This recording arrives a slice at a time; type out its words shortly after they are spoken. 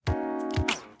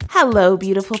Hello,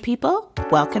 beautiful people.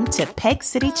 Welcome to Peg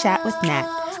City Chat with Nat.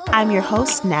 I'm your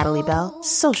host, Natalie Bell,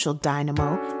 social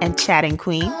dynamo and chatting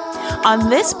queen. On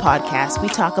this podcast, we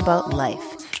talk about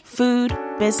life, food,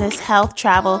 business, health,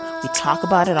 travel. We talk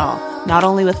about it all, not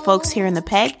only with folks here in the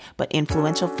Peg, but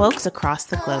influential folks across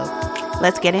the globe.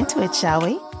 Let's get into it, shall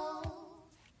we?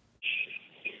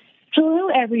 Hello,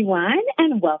 everyone,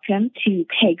 and welcome to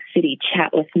Peg City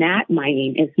Chat with Nat. My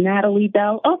name is Natalie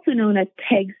Bell, also known as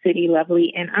Peg City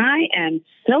Lovely, and I am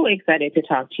so excited to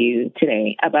talk to you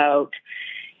today about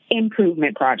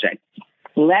improvement projects.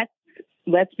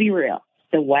 Let's be real.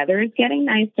 The weather is getting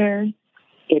nicer.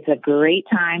 It's a great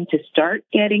time to start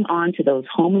getting on to those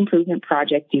home improvement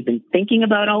projects you've been thinking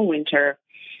about all winter.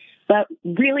 But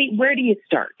really, where do you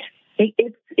start?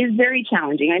 It's very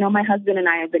challenging. I know my husband and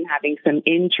I have been having some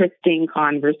interesting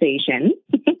conversations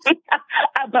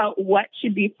about what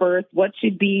should be first, what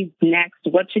should be next,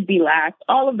 what should be last,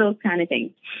 all of those kind of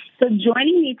things. So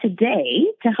joining me today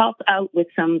to help out with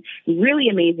some really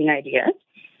amazing ideas,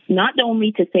 not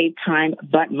only to save time,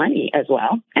 but money as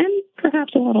well, and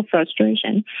perhaps a little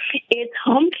frustration, is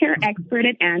home care expert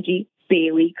at ANGI,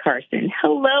 Bailey Carson.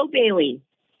 Hello, Bailey.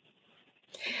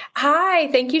 Hi,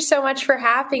 thank you so much for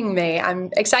having me.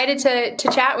 I'm excited to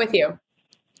chat with you.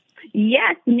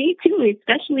 Yes, me too,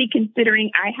 especially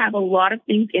considering I have a lot of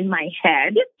things in my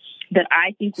head that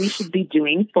I think we should be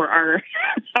doing for our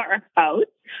house,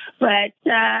 but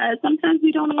sometimes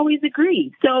we don't always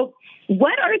agree. So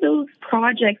what are those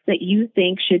projects that you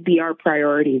think should be our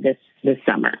priority this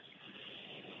summer?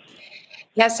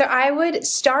 Yeah, so I would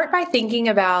start by thinking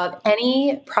about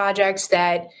any projects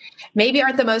that maybe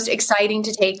aren't the most exciting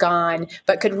to take on,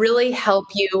 but could really help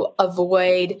you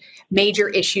avoid major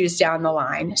issues down the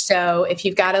line. So if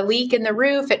you've got a leak in the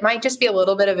roof, it might just be a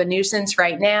little bit of a nuisance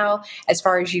right now, as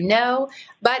far as you know,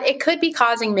 but it could be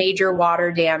causing major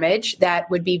water damage that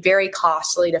would be very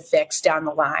costly to fix down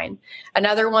the line.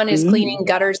 Another one is cleaning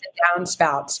gutters and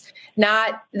downspouts.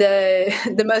 Not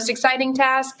the most exciting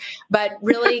task, but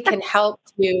really can help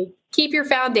to keep your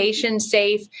foundation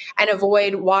safe and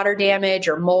avoid water damage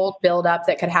or mold buildup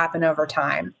that could happen over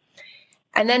time.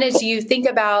 And then as you think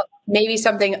about maybe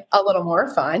something a little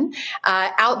more fun,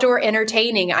 outdoor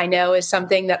entertaining, I know, is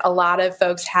something that a lot of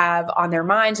folks have on their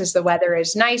minds as the weather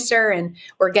is nicer and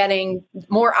we're getting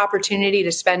more opportunity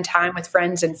to spend time with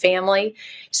friends and family.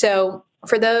 So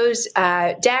for those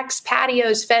decks,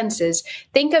 patios, fences,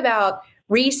 think about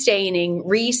restaining,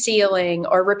 resealing,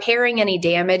 or repairing any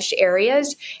damaged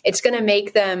areas. It's going to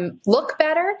make them look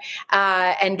better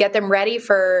and get them ready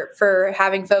for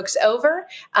having folks over,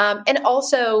 and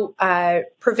also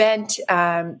prevent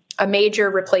a major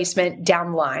replacement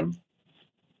down the line.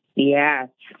 Yes.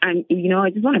 I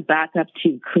just want to back up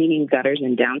to cleaning gutters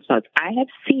and downspouts. I have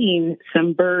seen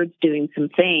some birds doing some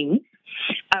things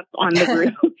up on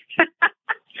the roof.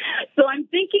 So I'm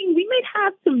thinking we might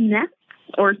have some nests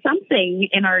or something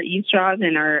in our eavesdrops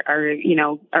and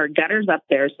our gutters up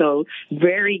there. So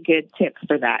very good tips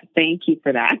for that. Thank you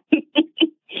for that.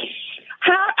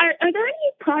 Are there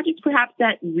any projects perhaps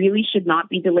that really should not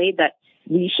be delayed, that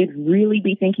we should really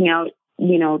be thinking out,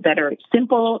 that are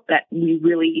simple, that we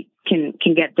really can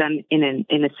get done in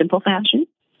a simple fashion?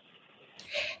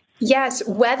 Yes,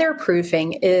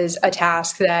 weatherproofing is a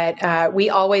task that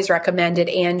we always recommend at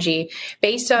ANGI.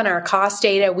 Based on our cost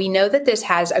data, we know that this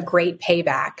has a great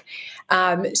payback.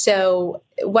 So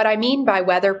what I mean by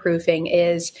weatherproofing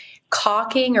is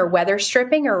caulking or weather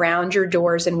stripping around your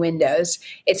doors and windows.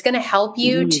 It's going to help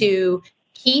you to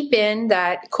keep in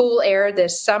that cool air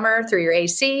this summer through your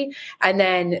AC, and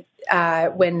then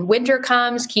when winter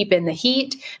comes, keep in the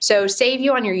heat. So save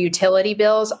you on your utility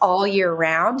bills all year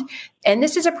round. And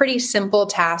this is a pretty simple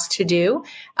task to do.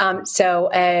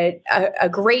 So a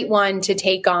great one to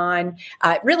take on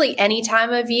really any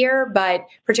time of year, but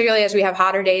particularly as we have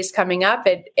hotter days coming up,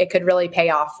 it could really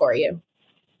pay off for you.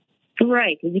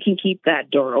 Right, because you can keep that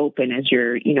door open as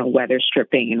you're, weather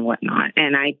stripping and whatnot.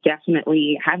 And I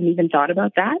definitely haven't even thought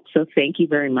about that. So thank you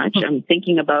very much. I'm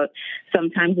thinking about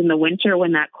sometimes in the winter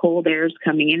when that cold air is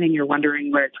coming in and you're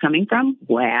wondering where it's coming from.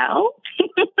 Well,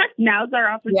 now's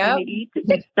our opportunity to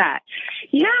fix that.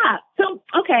 Yeah. So,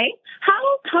 okay.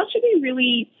 How should we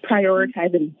really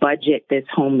prioritize and budget this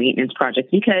home maintenance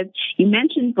project? Because you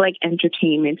mentioned like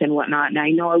entertainment and whatnot. And I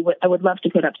know I would love to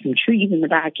put up some trees in the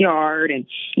backyard and,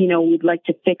 we'd like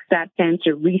to fix that fence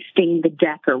or restain the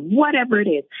deck or whatever it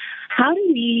is. How do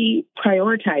we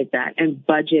prioritize that and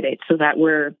budget it so that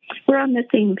we're on the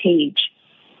same page?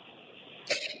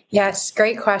 Yes,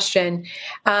 great question.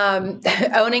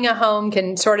 Owning a home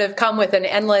can sort of come with an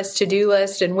endless to-do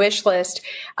list and wish list.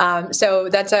 So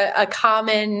that's a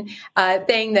common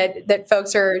thing that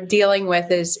folks are dealing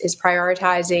with is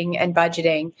prioritizing and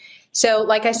budgeting. So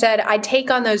like I said, I take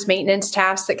on those maintenance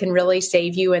tasks that can really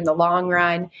save you in the long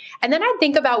run. And then I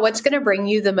think about what's going to bring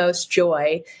you the most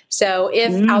joy. So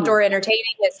if outdoor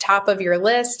entertaining is top of your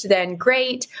list, then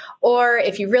great. Or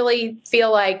if you really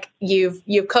feel like you've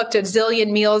cooked a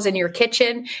zillion meals in your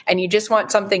kitchen and you just want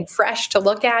something fresh to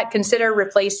look at, consider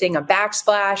replacing a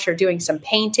backsplash or doing some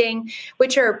painting,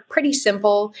 which are pretty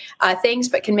simple things,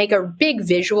 but can make a big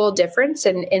visual difference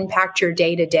and impact your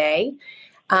day to day.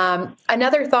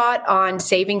 Another thought on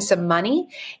saving some money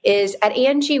is at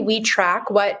ANGI, we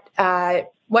track what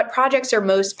projects are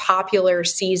most popular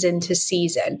season to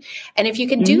season. And if you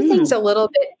can do things a little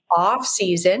bit off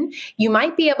season, you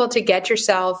might be able to get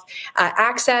yourself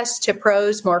access to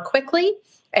pros more quickly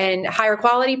and higher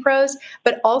quality pros,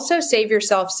 but also save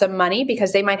yourself some money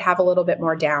because they might have a little bit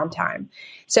more downtime.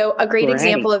 So a great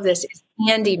example of this is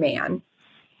handyman.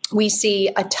 We see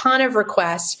a ton of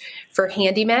requests for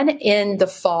handymen in the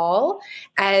fall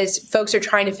as folks are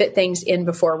trying to fit things in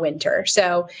before winter.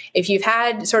 So if you've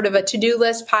had sort of a to-do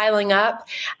list piling up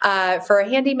for a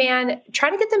handyman, try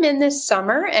to get them in this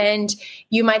summer and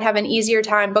you might have an easier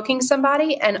time booking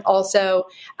somebody and also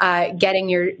getting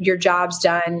your jobs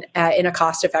done in a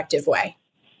cost-effective way.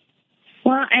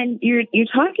 Well, and you're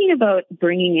talking about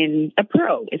bringing in a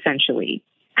pro, essentially.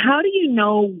 How do you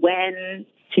know when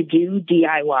to do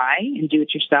DIY and do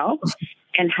it yourself,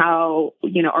 and how,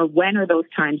 or when are those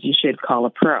times you should call a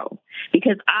pro?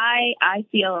 Because I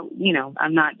feel,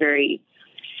 I'm not very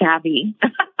savvy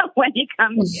when it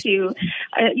comes to,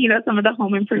 some of the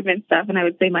home improvement stuff. And I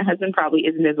would say my husband probably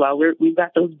isn't as well. We've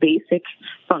got those basic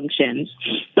functions.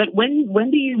 But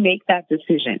when do you make that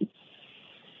decision?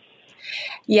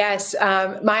 Yes.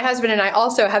 My husband and I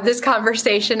also have this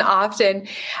conversation often.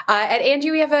 At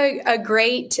ANGI, we have a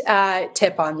great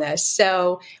tip on this.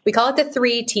 So we call it the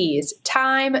 3 T's: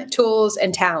 time, tools,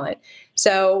 and talent.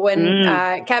 So when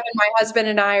Kevin, my husband,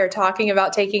 and I are talking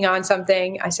about taking on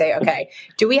something, I say, okay,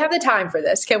 do we have the time for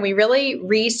this? Can we really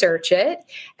research it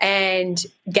and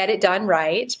get it done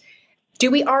right? Do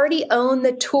we already own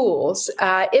the tools?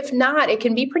 If not, it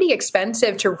can be pretty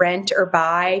expensive to rent or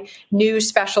buy new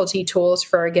specialty tools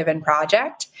for a given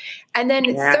project. And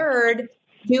then third,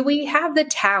 do we have the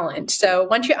talent? So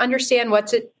once you understand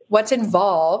what's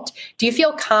involved, do you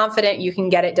feel confident you can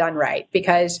get it done right?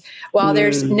 Because while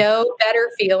there's no better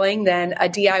feeling than a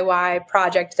DIY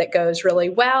project that goes really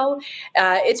well,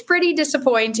 it's pretty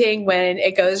disappointing when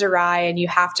it goes awry and you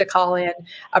have to call in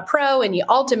a pro and you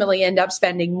ultimately end up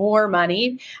spending more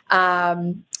money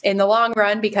in the long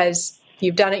run because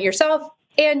you've done it yourself,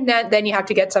 and then you have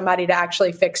to get somebody to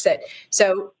actually fix it.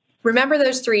 So remember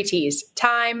those 3 T's: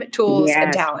 time, tools,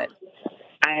 and talent.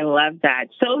 I love that.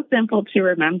 So simple to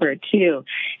remember, too.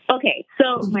 Okay,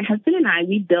 so my husband and I,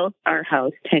 we built our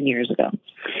house 10 years ago.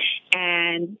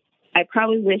 And I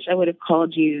probably wish I would have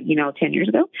called you, 10 years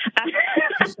ago.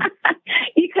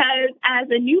 Because as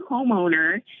a new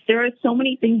homeowner, there are so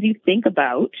many things you think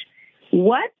about.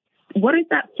 What is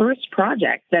that first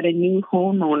project that a new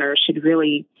homeowner should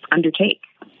really undertake?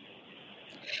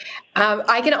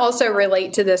 I can also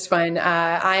relate to this one.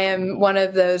 I am one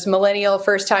of those millennial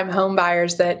first-time home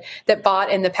buyers that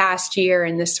bought in the past year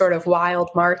in this sort of wild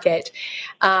market.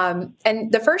 And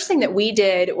the first thing that we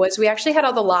did was we actually had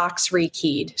all the locks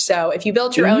rekeyed. So if you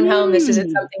built your own home, this isn't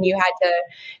something you had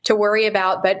to worry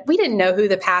about, but we didn't know who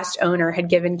the past owner had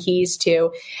given keys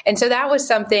to. And so that was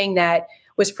something that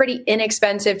was pretty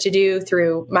inexpensive to do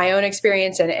through my own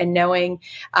experience and knowing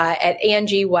at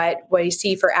ANGI what we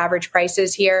see for average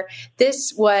prices here.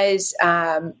 This was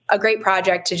a great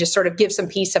project to just sort of give some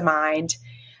peace of mind.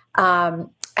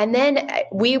 And then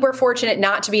we were fortunate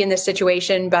not to be in this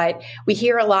situation, but we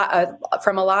hear a lot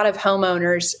from a lot of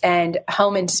homeowners and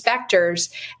home inspectors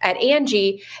at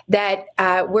ANGI that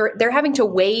they're having to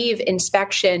waive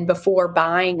inspection before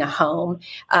buying a home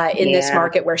in this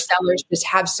market where sellers just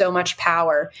have so much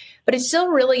power. But it's still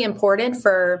really important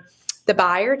for the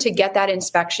buyer to get that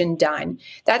inspection done.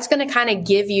 That's going to kind of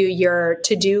give you your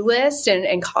to-do list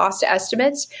and cost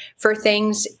estimates for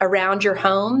things around your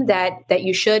home that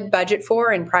you should budget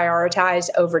for and prioritize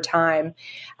over time.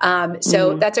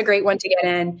 So that's a great one to get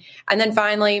in. And then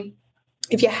finally,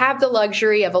 if you have the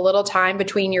luxury of a little time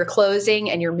between your closing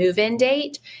and your move-in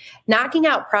date, knocking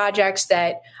out projects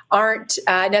that aren't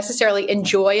necessarily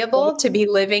enjoyable to be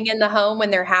living in the home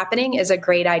when they're happening is a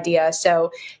great idea.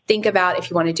 So think about if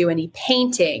you want to do any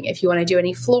painting, if you want to do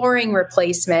any flooring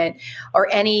replacement or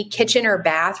any kitchen or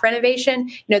bath renovation,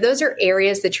 those are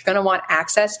areas that you're going to want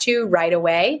access to right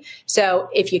away. So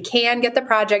if you can get the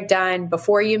project done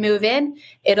before you move in,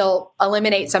 it'll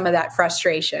eliminate some of that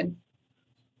frustration.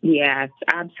 Yes,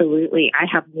 absolutely. I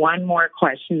have one more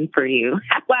question for you.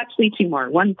 Well, actually, two more.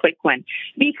 One quick one.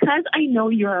 Because I know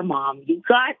you're a mom, you've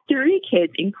got 3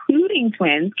 kids, including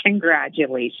twins.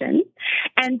 Congratulations.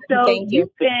 And so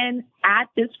you've been at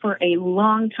this for a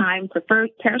long time,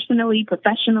 personally,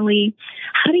 professionally.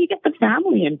 How do you get the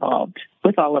family involved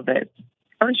with all of this?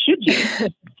 Or should you?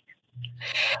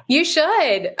 You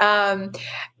should.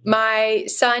 My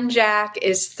son, Jack,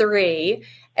 is 3.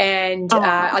 And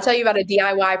I'll tell you about a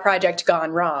DIY project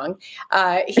gone wrong.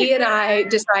 He and I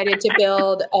decided to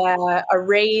build a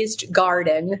raised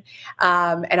garden.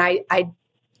 And I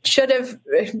should have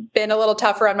been a little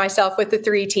tougher on myself with the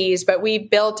 3 T's, but we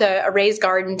built a raised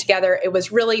garden together. It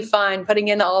was really fun putting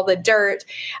in all the dirt,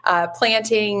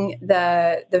 planting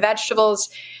the vegetables.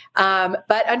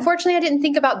 But unfortunately, I didn't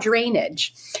think about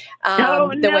drainage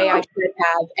the way I should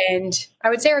have. And I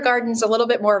would say our garden's a little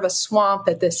bit more of a swamp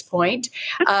at this point.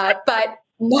 But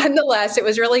nonetheless, it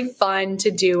was really fun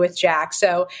to do with Jack.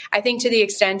 So I think to the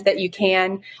extent that you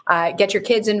can get your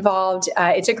kids involved,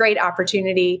 it's a great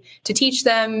opportunity to teach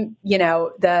them,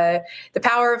 the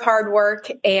power of hard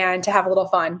work and to have a little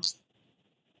fun.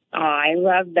 Oh, I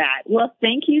love that. Well,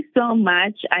 thank you so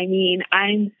much. I mean,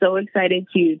 I'm so excited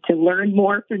to learn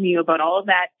more from you about all of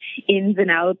that ins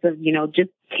and outs of,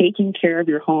 just taking care of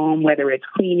your home, whether it's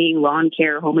cleaning, lawn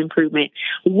care, home improvement.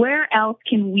 Where else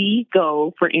can we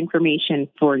go for information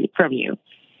from you?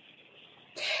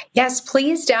 Yes,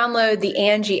 please download the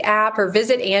ANGI app or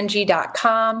visit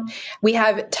ANGI.com. We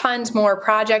have tons more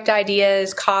project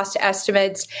ideas, cost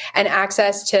estimates, and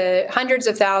access to hundreds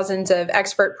of thousands of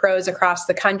expert pros across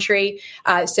the country.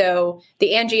 So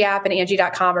the ANGI app and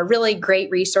ANGI.com are really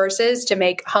great resources to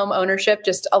make home ownership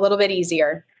just a little bit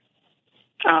easier.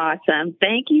 Awesome.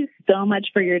 Thank you so much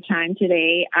for your time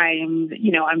today. I'm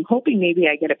hoping maybe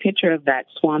I get a picture of that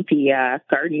swampy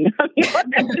garden of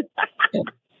yours.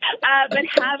 But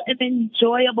have an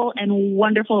enjoyable and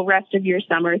wonderful rest of your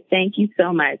summer. Thank you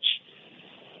so much.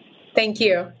 Thank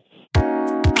you.